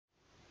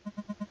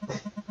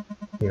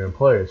Your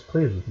employer is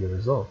pleased with your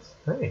results.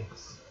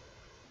 Thanks.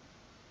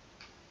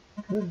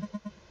 Good.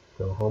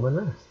 Go home and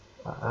rest.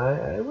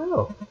 I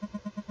will.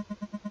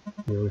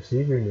 You'll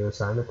receive your new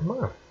assignment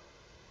tomorrow.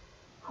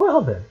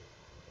 Well then.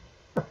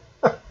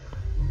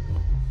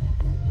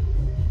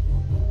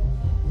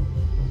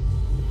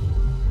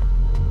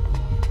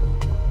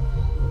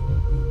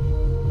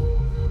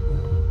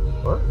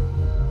 What?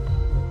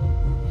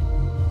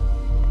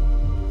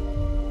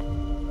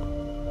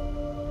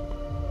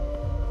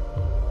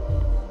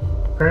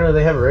 Apparently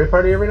they have a rave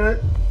party every night?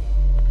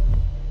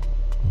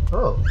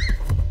 Oh.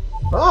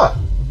 Ah!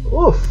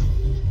 Oof!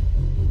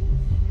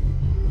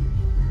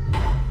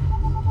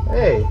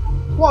 Hey,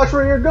 watch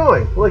where you're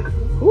going! Like,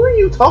 who are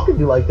you talking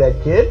to like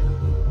that, kid?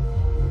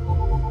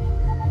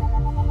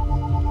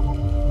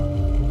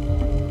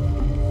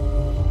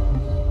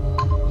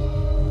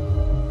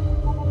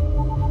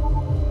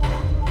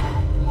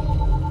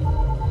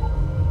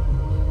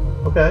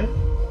 Okay.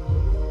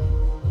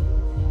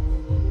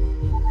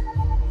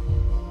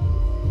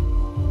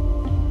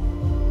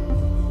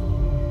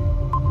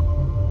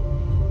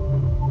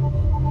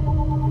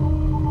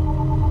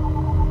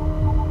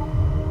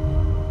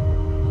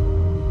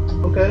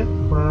 Okay,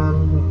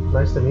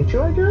 nice to meet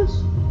you, I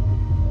guess?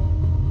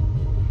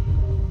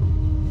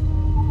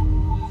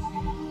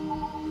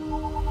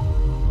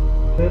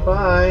 Okay,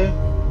 bye.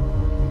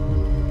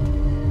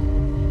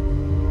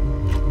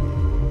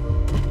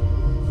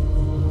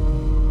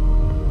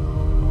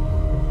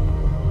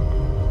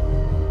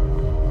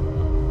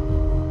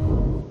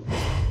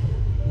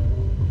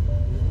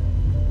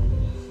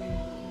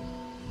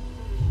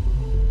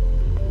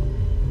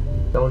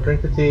 Don't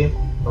drink the tea.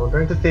 Don't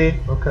drink the tea.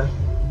 Okay.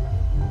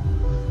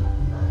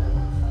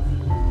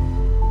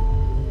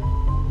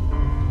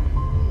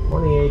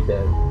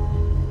 Dead.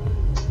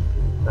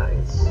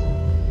 Nice.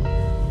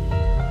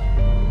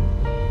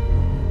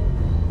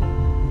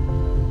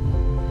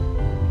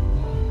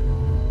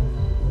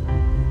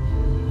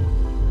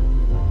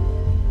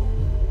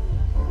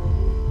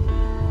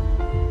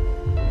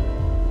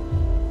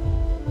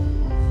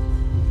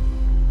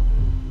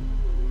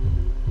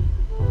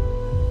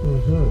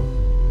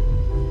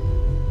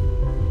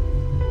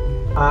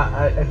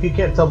 If you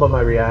can't tell by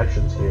my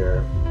reactions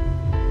here,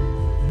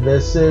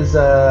 this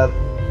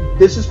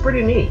is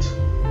pretty neat.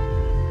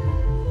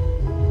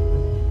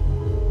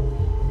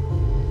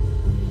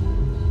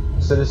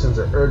 Citizens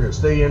are urged to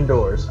stay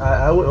indoors.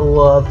 I would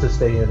love to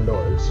stay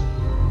indoors.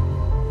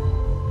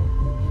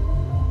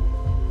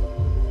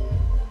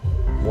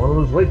 Want to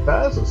lose weight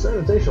fast? A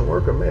sanitation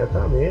worker may have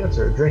found the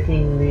answer.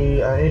 Drinking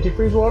the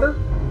antifreeze water?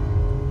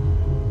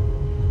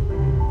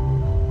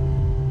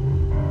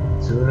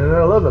 Tune in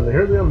at 11 to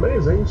hear the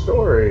amazing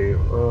story.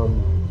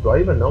 Do I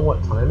even know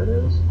what time it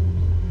is?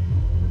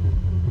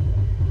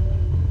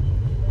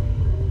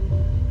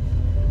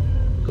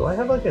 Do I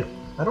have like an...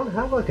 I don't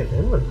have like an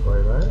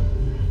inventory, right?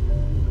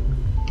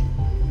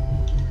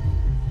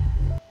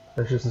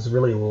 There's just this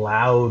really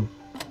loud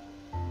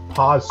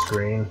pause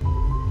screen.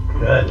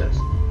 Goodness.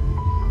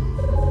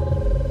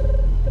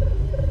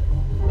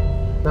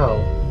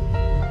 No.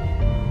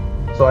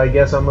 So I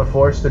guess I'm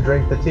forced to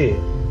drink the tea.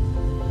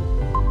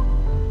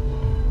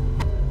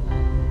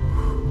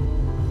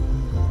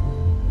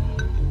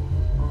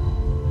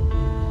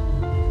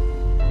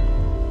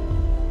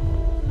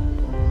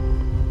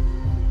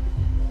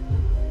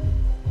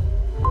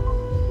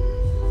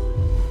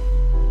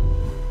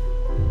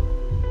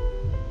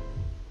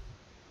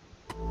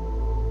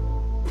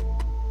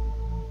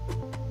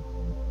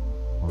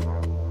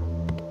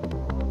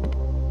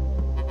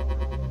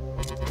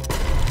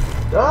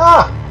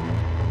 Ah!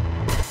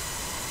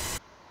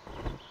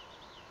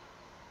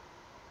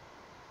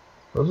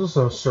 Those are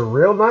some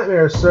surreal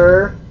nightmares,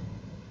 sir.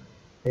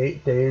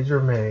 8 days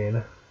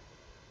remain.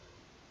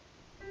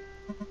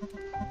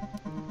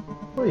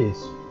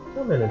 Please,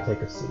 come in and take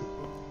a seat.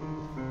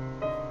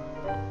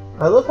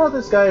 I love how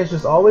this guy is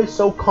just always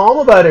so calm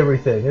about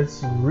everything.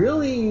 It's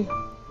really...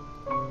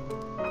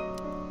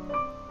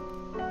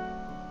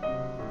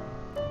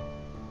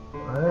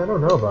 I don't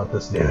know about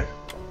this dude.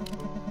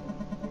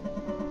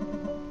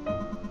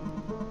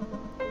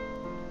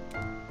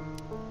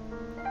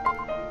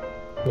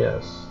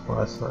 Yes,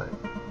 last night.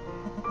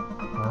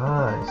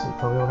 Ah, I see.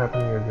 Tell me what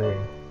happened in your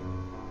dream.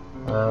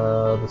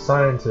 The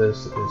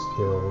scientist is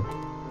killed.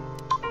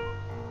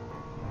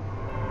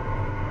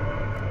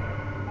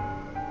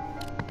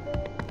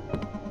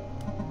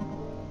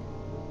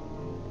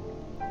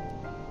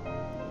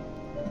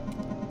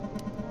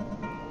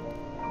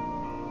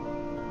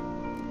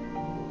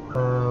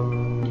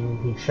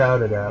 He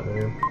shouted at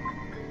me.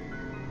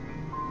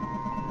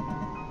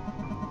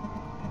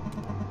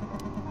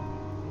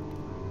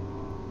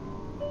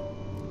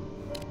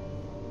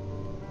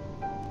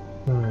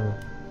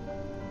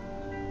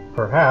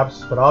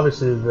 Perhaps, but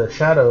obviously the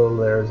shadow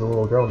there is the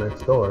little girl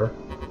next door.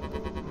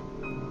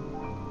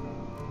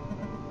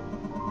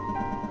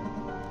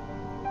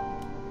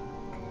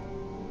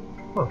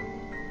 Huh.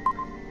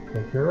 I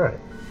think you're right.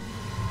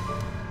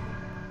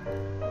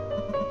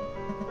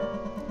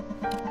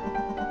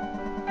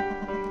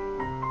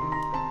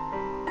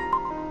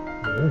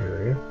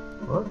 Injury?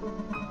 What?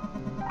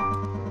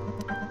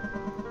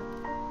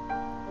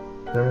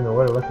 During the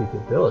weather left you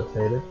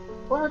debilitated.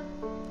 What?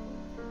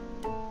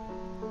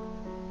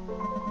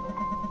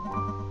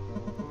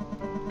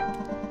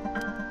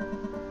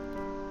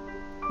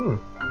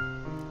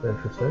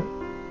 Interesting.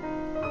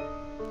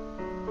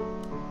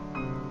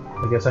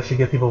 I guess I should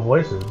give people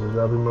voices.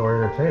 That'll be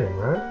more entertaining,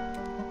 right?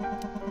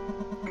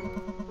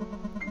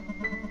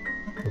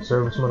 The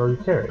service medal you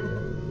carry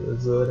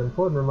is an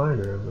important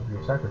reminder of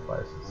your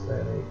sacrifices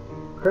and a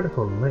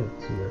critical link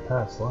to your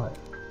past life.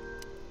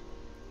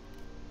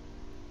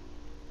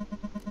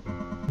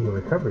 Your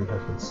recovery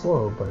has been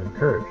slow but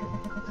encouraging.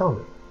 Tell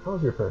me, how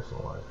was your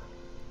personal life?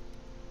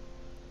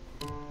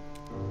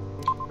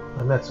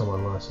 I met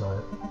someone last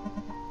night.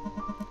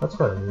 That's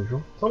quite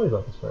unusual. Tell me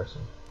about this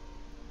person.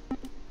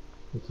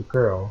 It's a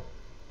girl.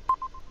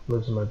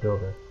 Lives in my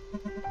building.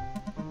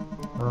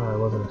 Ah, I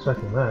wasn't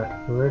expecting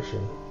that. Who is she?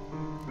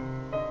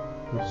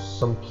 She's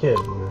some kid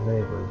in your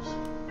neighbors.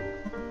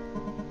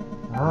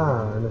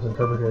 Ah, I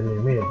misinterpreted what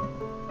you mean.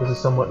 This is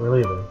somewhat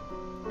relieving.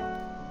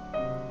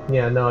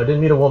 Yeah, no, I didn't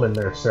meet a woman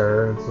there,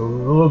 sir. It's a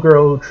little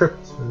girl who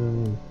tripped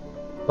and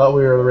thought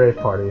we were the rave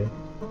party.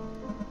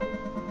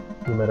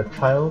 You met a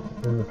child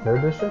in the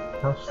 3rd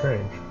district? How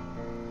strange.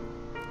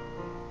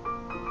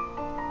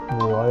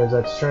 Why is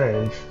that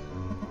strange?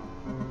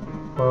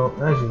 Well,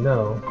 as you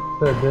know,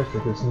 3rd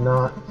district is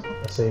not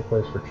a safe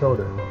place for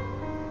children.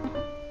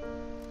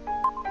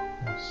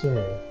 I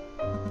see.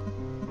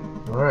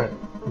 Alright,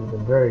 you've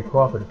been very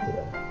cooperative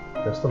today.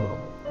 Just a moment.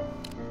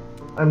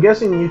 I'm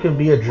guessing you can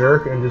be a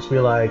jerk and just be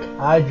like,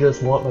 I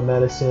just want my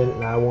medicine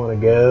and I want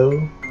to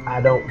go.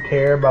 I don't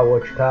care about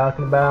what you're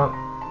talking about.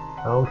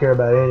 I don't care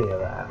about any of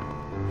that.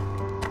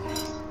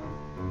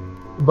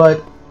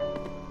 But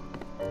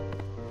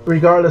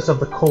regardless of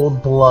the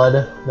cold blood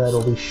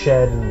that'll be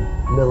shed in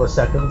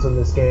milliseconds in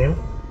this game,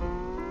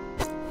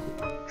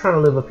 I'm trying to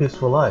live a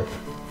peaceful life.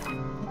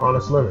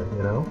 Honest living,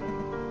 you know?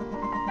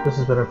 This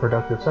has been a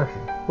productive session.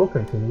 We'll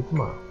continue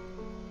tomorrow.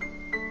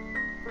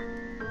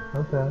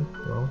 Okay,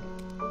 well.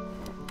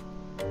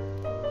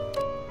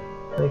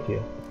 Thank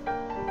you.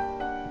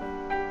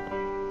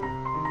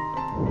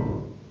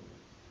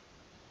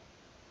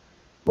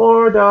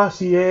 More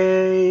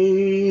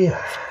dossier.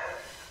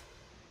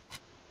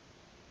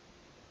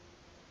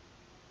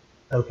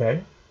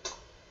 Okay.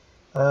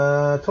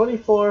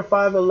 24,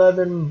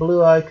 511,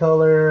 blue eye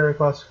color,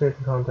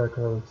 classification contact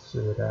codes,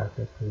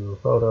 active to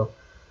photo.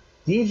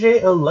 DJ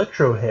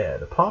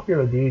Electrohead, a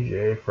popular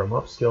DJ from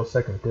upscale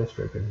 2nd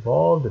District,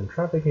 involved in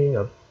trafficking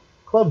of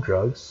club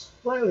drugs,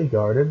 slightly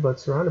guarded but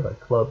surrounded by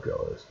club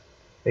goers.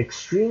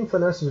 Extreme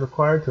finesse is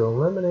required to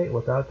eliminate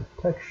without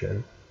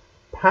detection.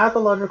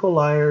 Pathological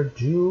liar,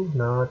 do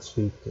not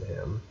speak to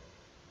him.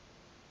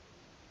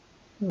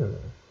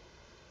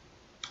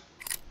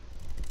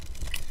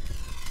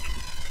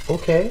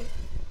 Okay.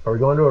 Are we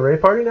going to a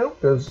rave party now?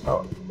 Because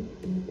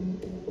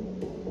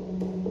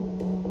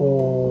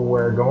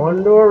we're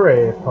going to a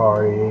rave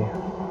party.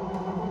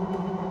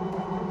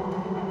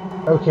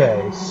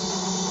 Okay,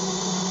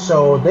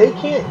 so they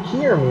can't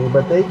hear me,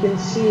 but they can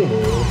see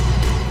me.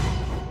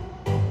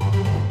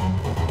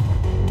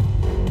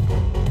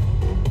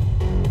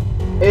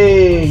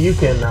 Hey, you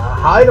can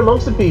hide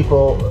amongst the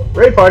people.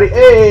 Rave party.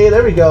 Hey,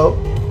 there we go.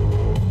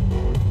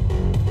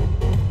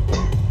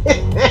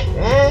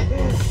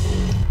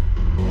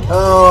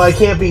 Oh, I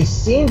can't be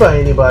seen by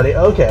anybody.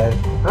 Okay.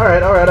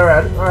 Alright, alright,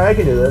 alright. Alright, I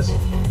can do this.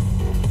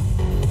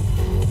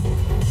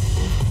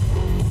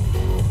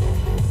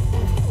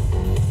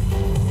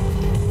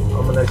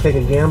 I'm gonna take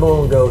a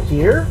gamble and go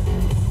here.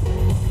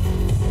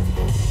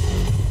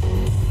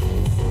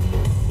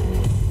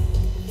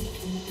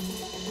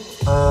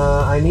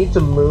 I need to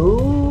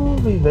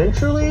move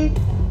eventually.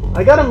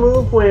 I gotta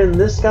move when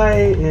this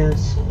guy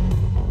is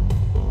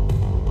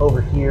over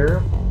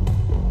here.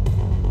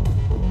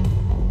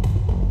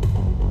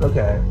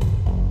 Okay.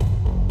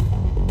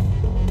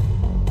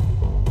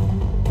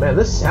 Man,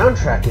 this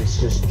soundtrack is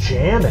just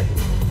jamming.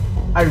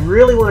 I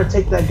really want to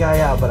take that guy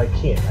out, but I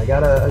can't. I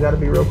gotta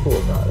be real cool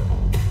about it.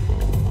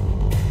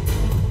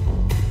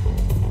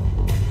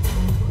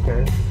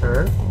 Okay,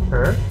 turn.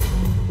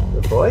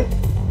 Good boy.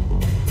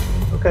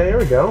 Okay, here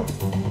we go.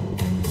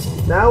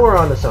 Now we're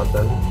on to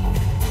something.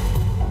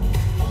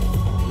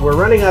 We're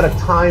running out of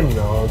time,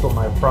 though, is what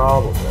my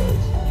problem is.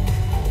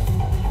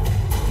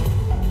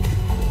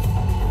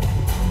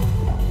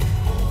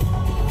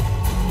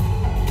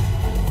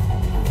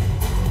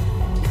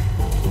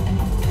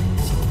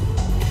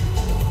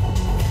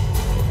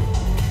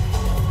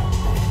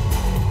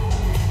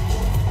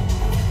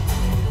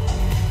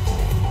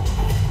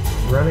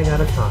 Running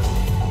out of time.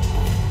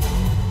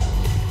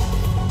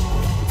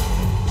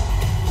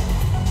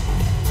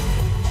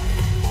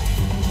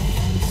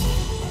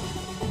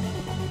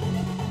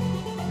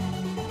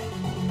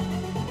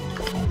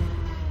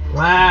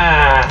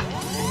 Ah!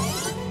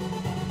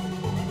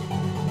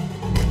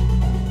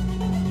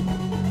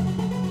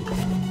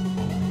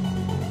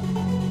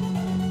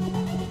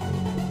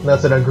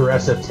 That's an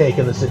aggressive take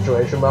in the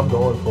situation, but I'm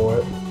going for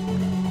it.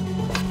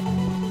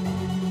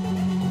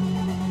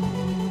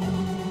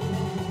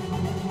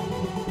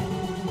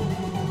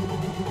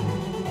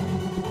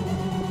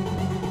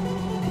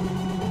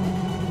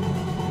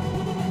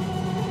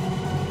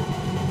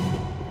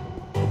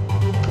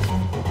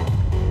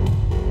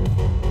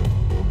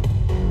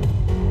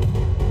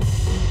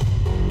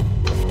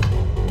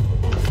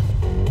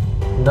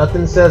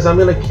 Nothing says I'm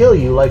gonna kill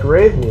you like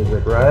Rave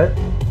music, right?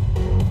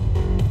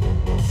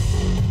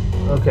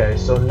 Okay,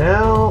 so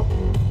now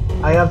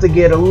I have to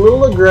get a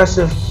little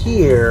aggressive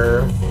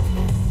here.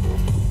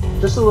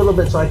 Just a little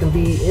bit so I can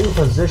be in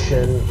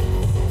position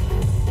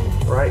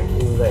right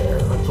there.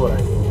 That's what I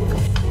need.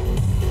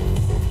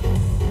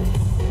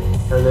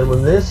 And then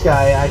when this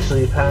guy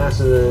actually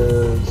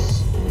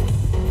passes...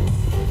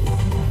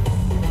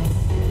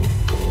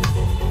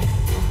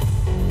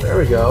 There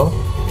we go.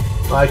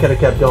 I could have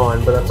kept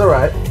going, but that's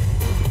alright.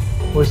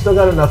 We still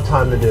got enough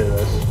time to do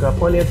this. Got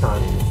plenty of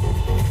time.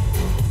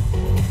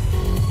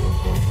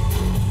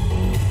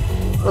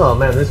 Oh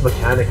man, this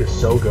mechanic is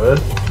so good.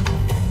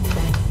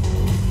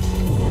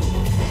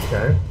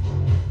 Okay.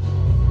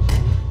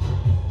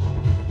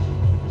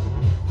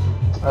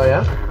 Oh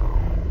yeah?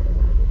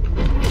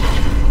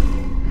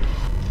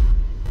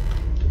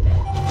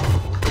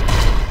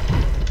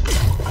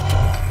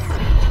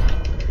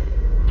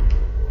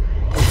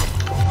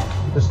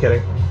 Just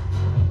kidding.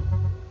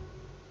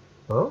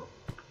 Oh?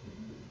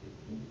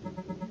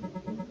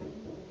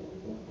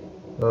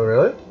 Oh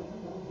really?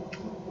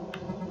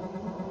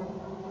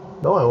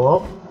 No, I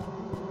won't.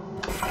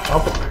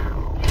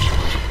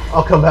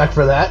 I'll come back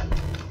for that.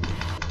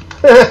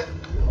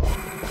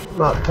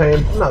 Not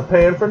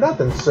paying for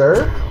nothing,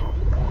 sir.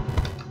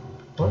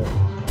 What?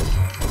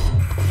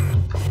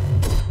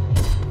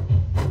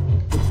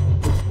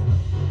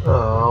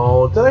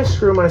 Oh, did I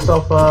screw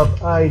myself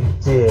up? I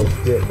did,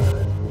 didn't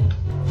I?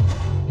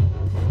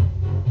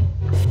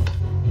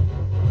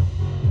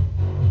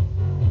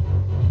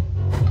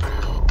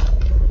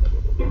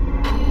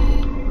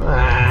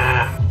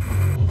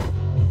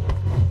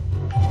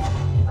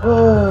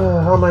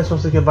 How am I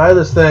supposed to get by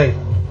this thing?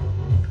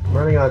 I'm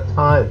running out of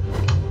time.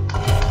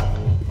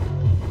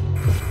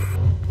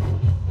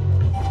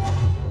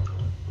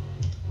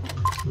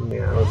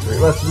 Yeah,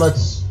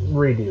 let's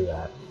redo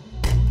that.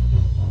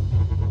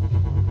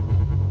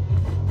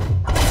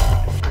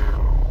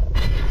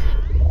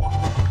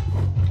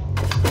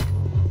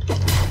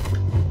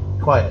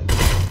 Quiet.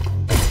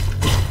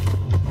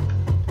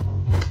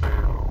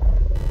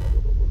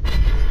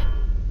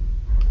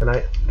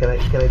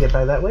 Can I get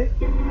by that way?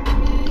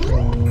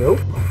 Nope.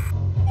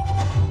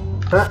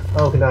 Huh?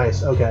 Oh,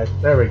 nice. Okay,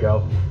 there we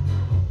go.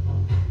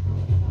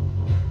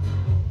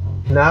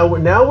 Now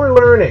we're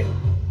learning.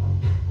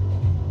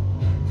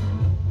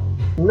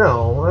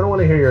 No, I don't want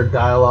to hear your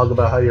dialogue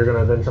about how you're going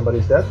to avenge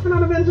somebody's death. You're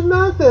not avenging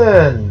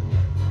nothing.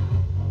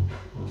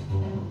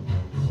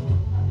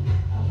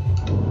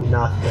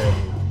 Nothing.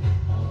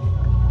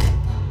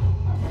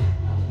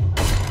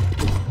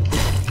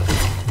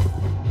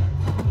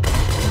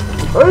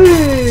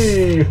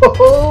 Hey!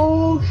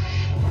 Oh,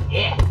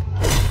 shit!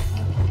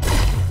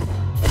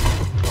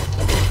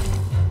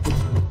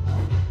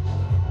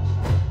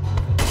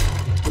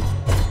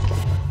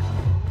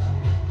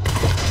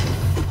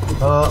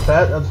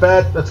 Bad. That's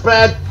bad. That's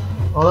bad.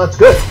 Oh, that's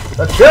good.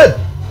 That's good.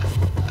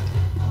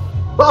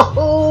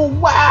 Oh,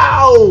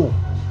 wow!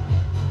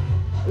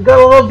 We got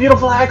a lot of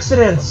beautiful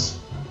accidents.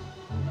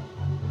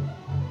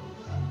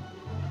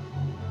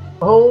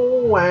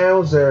 Oh,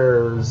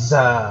 wowzers.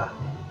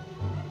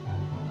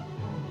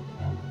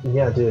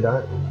 Yeah, dude,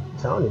 I'm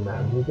telling you,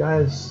 man. You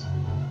guys,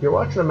 you're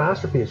watching a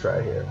masterpiece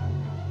right here.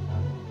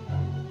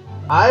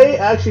 I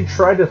actually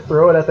tried to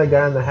throw it at that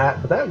guy in the hat,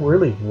 but that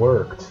really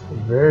worked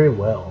very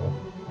well.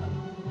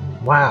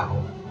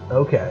 Wow.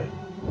 Okay.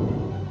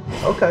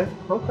 Okay.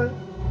 Okay.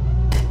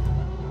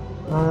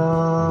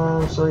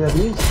 So yeah,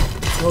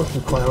 those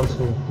two clowns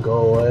can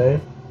go away.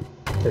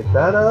 Pick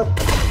that up.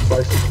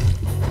 Slice it.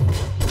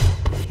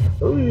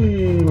 Ooh,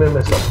 we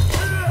messed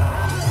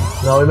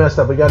up. No, we messed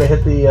up. We gotta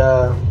hit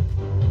the,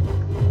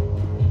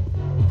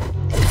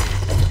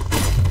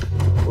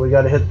 we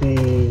gotta hit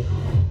the...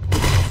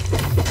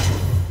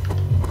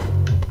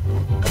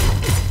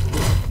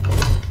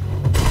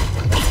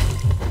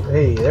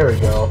 Hey, there we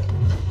go.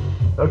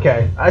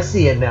 Okay, I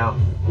see it now.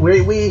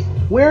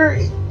 We're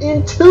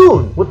in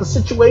tune with the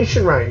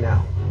situation right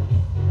now.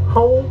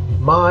 Oh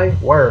my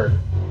word.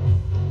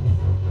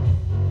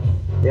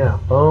 Yeah,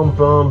 boom,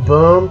 boom,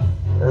 boom,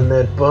 and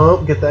then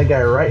boom, get that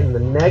guy right in the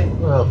neck.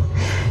 Oh,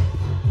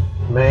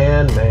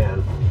 man.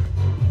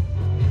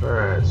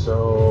 Alright,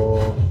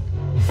 so...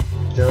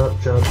 Jump.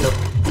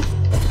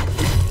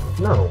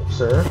 No,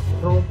 sir.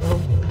 No,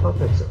 I don't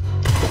think so.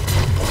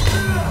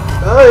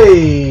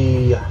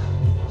 Hey!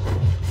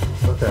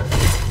 Okay.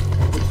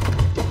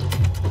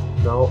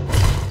 No,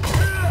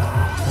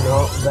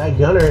 that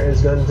gunner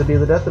is going to be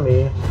the death of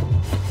me.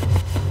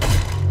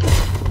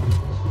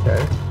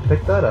 Okay,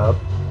 pick that up.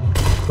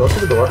 Go to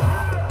the door.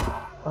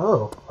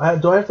 Oh,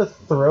 do I have to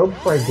throw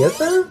before I get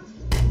there?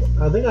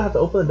 I think I have to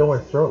open the door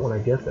and throw it when I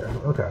get there.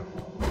 Okay.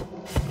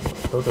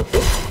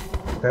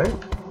 Okay.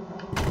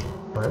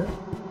 Alright.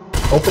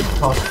 Open,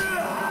 toss.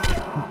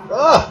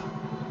 Ah!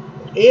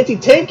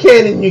 Anti-tank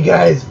cannon, you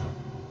guys!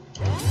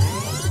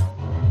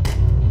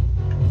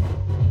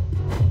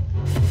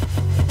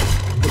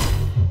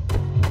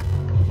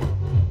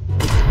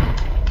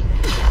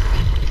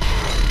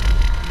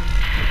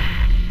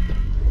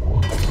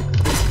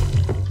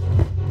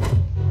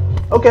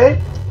 Okay.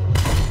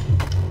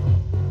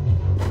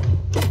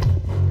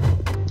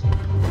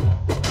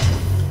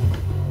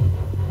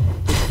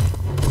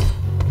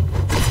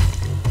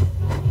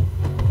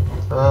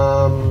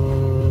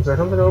 Is there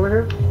something over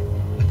here?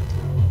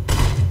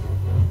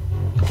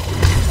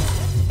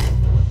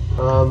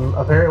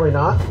 Apparently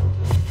not.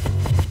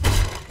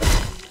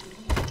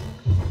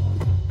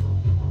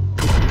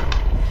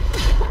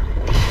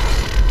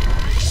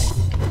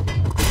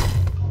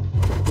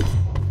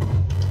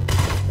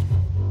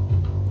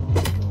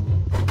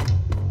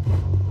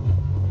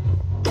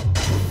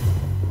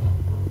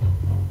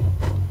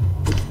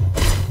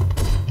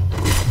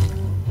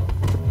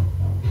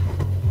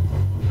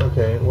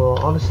 Okay, well,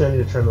 obviously I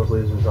need to turn those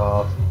lasers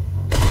off.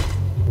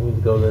 I need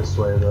to go this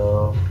way,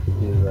 though, to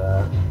do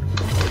that.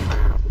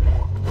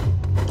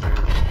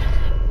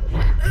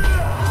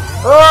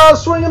 Oh,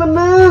 swing and a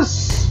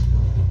miss!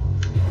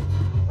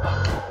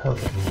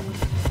 Okay.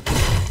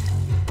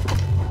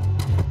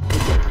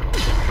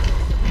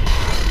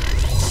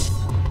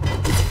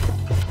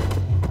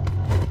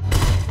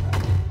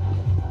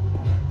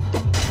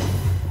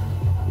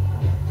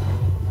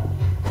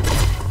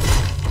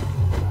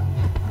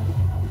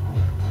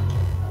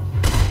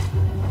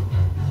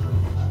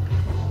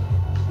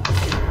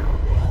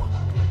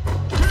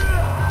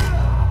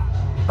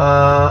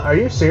 Are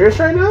you serious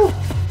right now?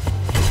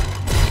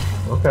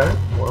 Okay,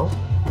 well.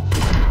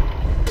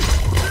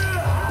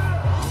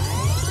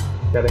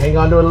 Gotta hang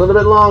on to it a little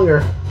bit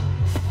longer.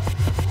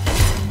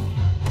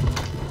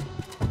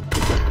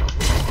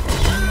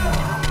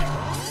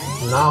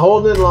 Not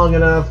holding it long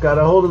enough,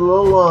 gotta hold it a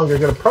little longer.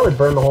 Gonna probably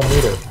burn the whole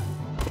meter.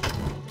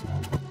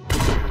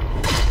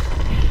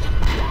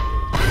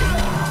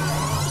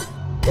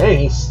 Dang,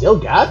 he still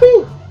got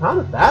me? How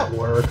did that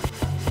work?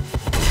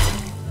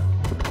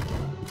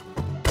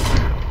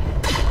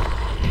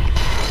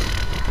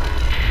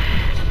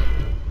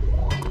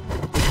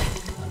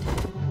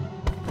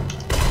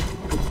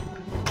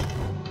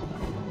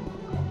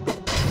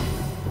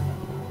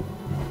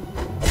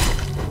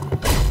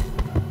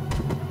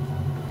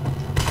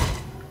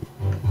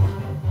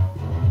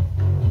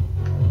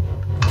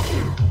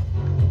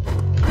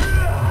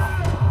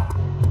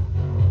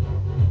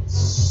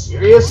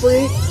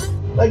 Seriously?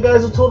 That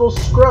guy's a total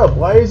scrub.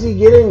 Why is he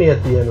getting me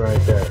at the end right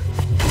there?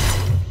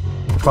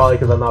 Probably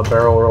because I'm not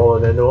barrel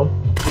rolling into him.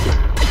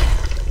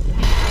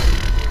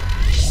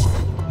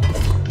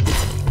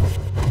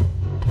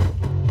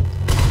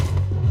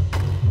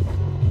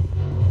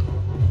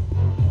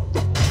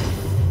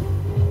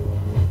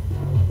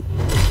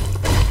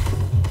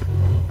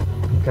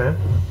 Okay,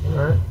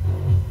 alright.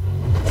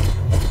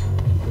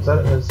 Is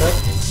that?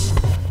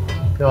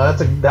 No,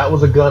 that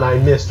was a gun I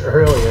missed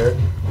earlier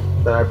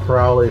that I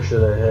probably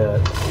should have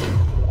hit.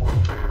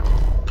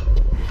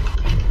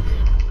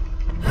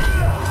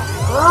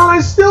 Oh, I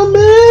still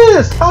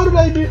missed! How did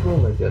I do? Oh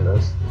my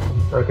goodness.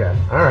 Okay,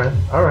 alright.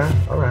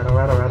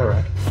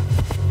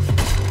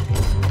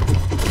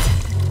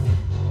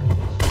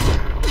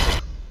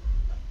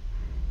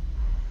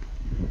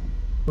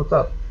 What's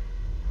up?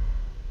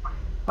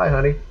 Hi,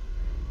 honey.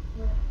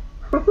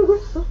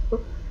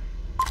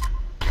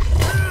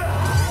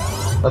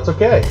 That's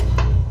okay.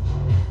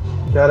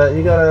 You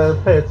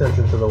gotta pay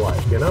attention to the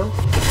wife, you know?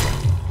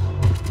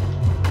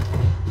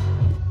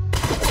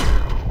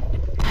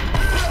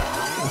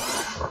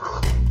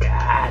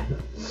 God.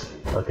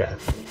 Okay.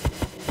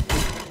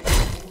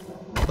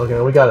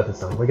 Okay, we got it this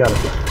time. We got it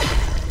this time.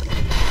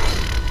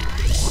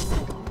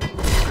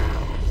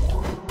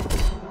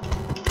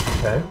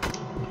 Okay.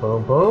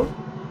 Boom, boom.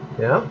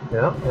 Yeah.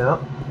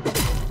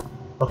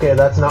 Okay,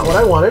 that's not what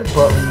I wanted,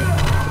 but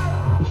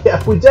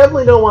yeah, we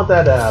definitely don't want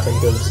that to happen,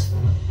 because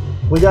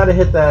we gotta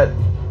hit that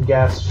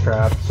gas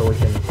trap so we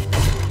can...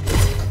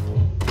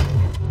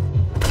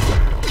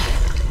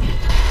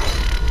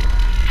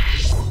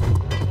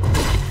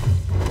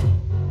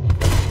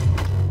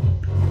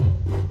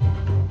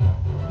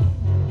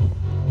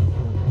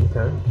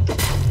 Okay.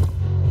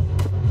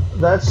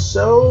 That's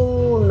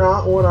so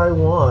not what I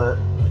want.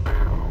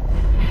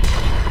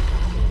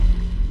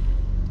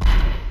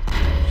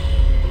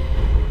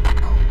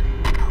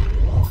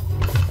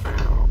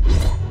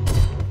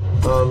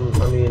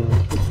 I mean...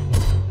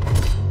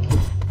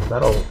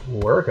 That'll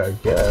work, I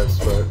guess,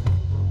 but...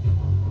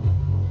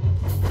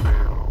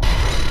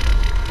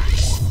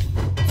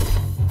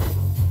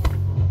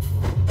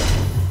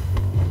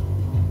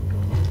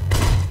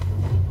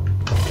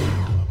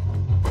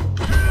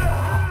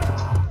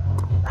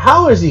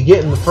 How is he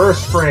getting the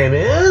first frame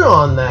in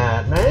on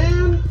that,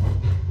 man?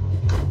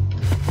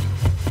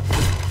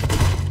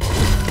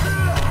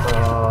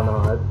 Oh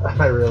no,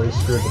 I really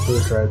screwed the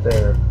pooch right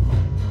there.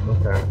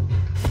 Okay.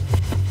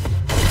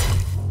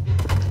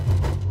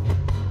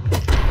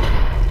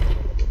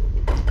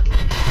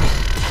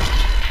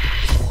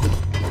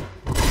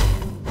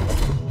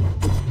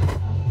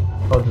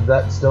 Oh, did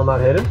that still not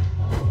hit him?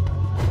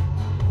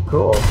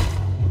 Cool.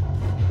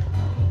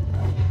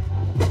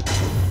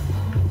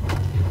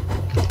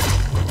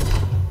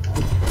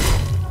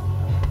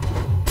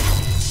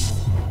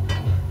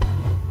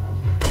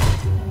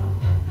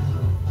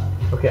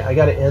 I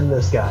gotta end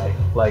this guy.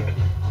 Like,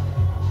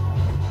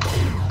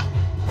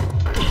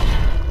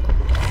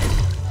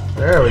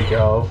 there we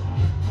go.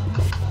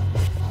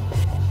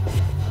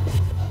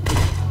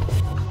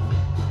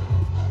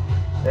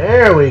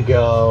 There we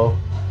go.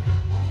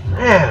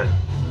 Man.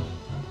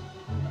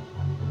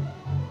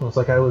 It was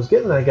like I was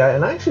getting that guy,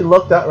 and I actually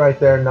looked out right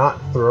there, not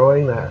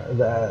throwing not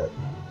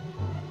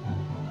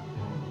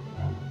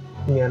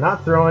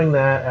throwing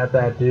that at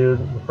that dude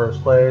in the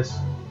first place.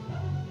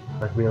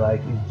 I could be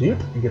like, doop,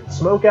 you get the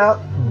smoke out,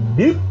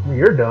 doop,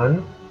 you're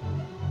done.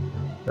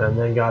 And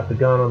then got the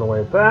gun on the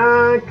way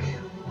back.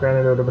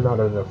 Granted, it would have been not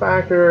a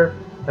factor.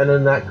 And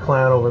then that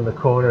clown over in the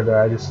corner there,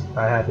 I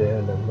had to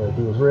end him. Like,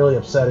 he was really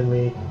upsetting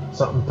me.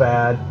 Something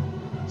bad.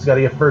 Just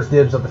gotta get first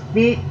dibs at the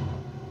feet.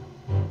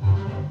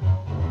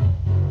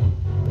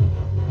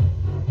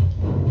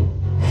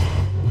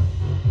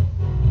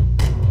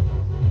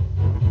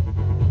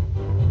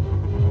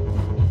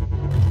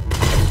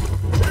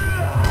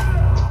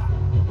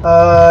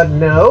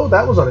 No,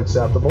 that was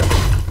unacceptable.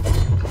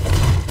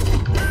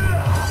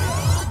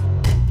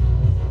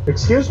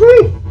 Excuse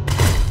me?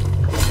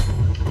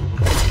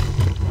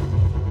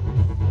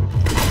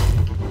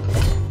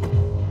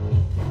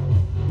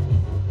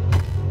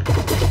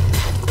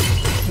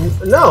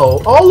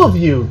 No, all of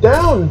you!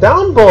 Down,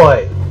 down,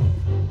 boy!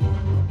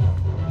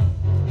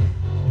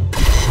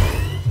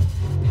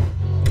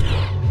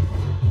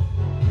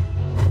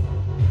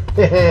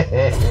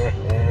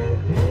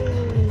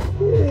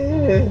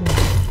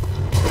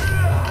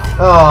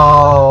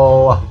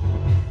 Oh.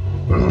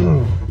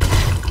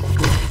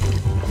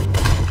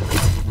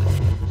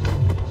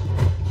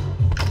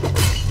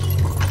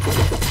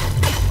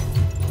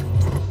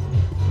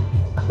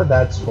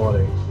 That's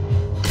funny.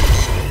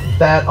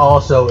 That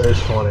also is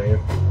funny.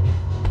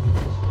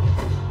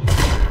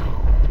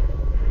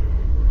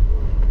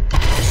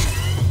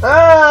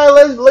 Ah,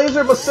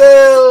 laser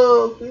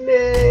myself!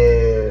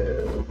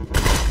 No.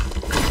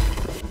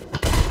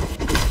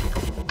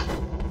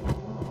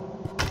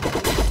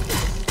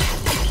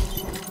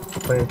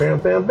 Bam, bam,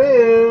 bam,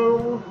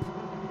 bam.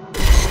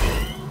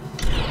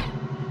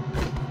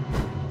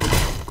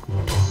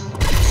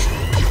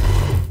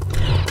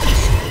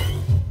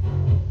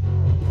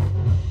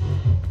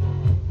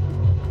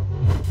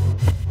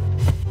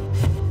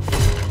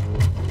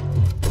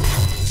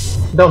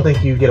 Don't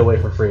think you get away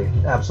for free.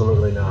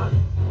 Absolutely not.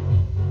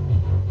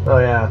 Oh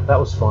yeah, that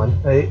was fun.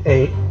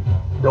 8,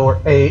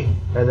 door 8,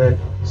 and then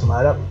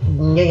slide up.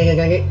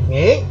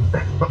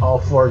 All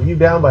 4 of you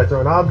down by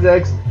throwing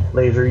objects.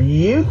 Laser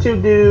you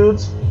 2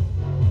 dudes.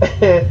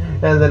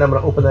 And then I'm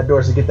gonna open that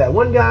door to get that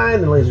one guy,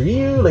 and then laser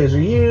you,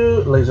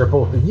 laser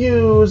both of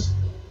yous,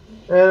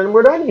 and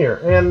we're done here.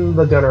 And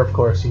the gunner, of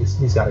course,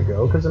 he's got to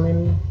go because I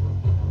mean,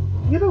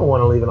 you don't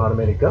want to leave an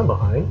automated gun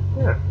behind.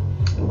 Yeah.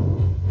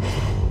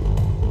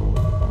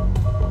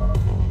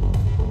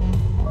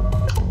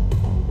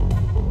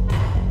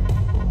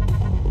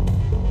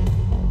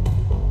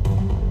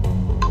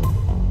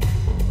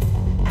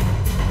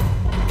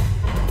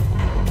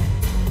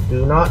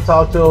 Do not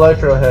talk to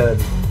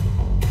Electrohead.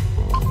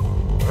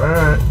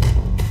 Alright.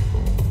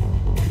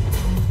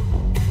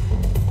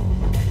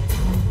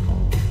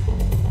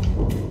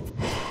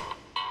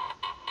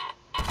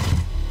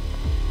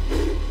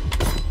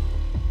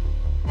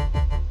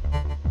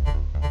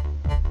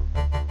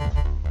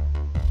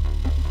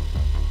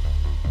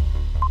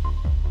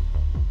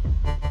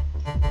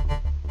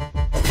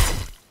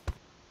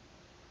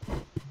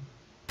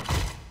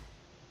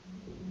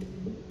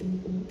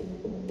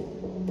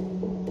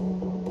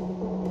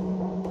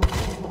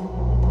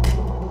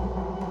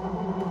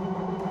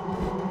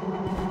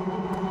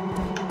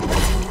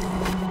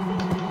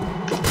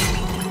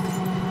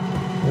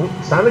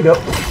 It's time to go.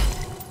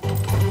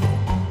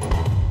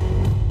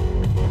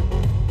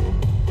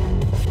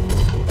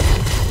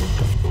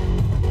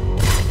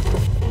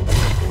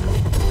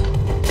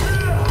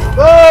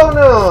 Oh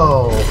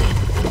no!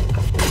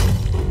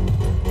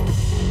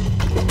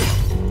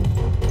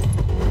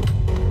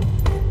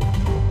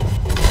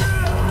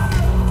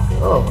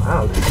 Oh,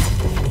 ouch.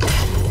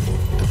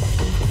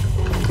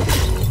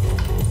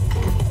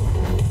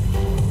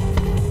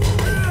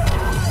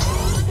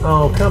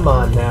 Oh, come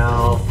on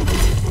now.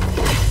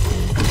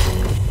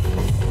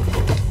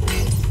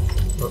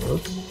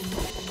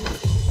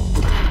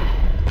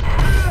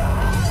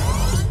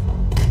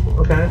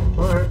 Okay,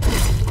 alright.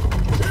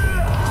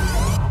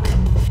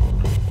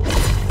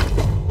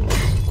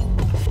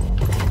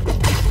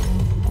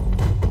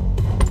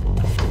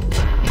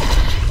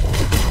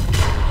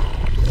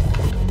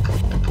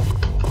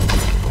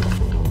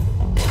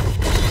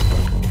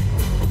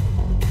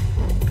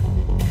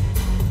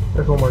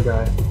 There's one more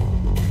guy.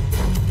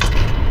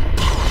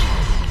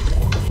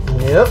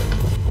 Yep.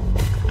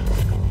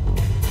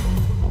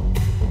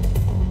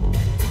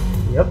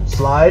 Yep,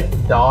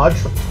 slide, dodge,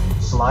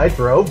 slide,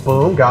 throw,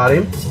 boom, got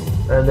him.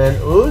 And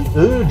then,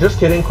 ooh, just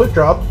kidding, quick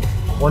drop.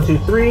 1, 2,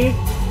 3,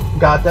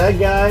 got that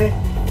guy.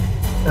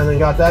 And then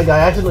got that guy.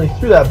 I accidentally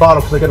threw that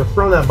bottle because I could have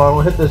thrown that bottle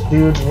and hit this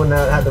dude and wouldn't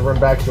have had to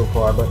run back so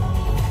far, but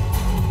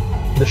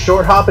The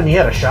short hop and he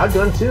had a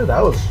shotgun too.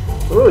 That was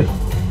really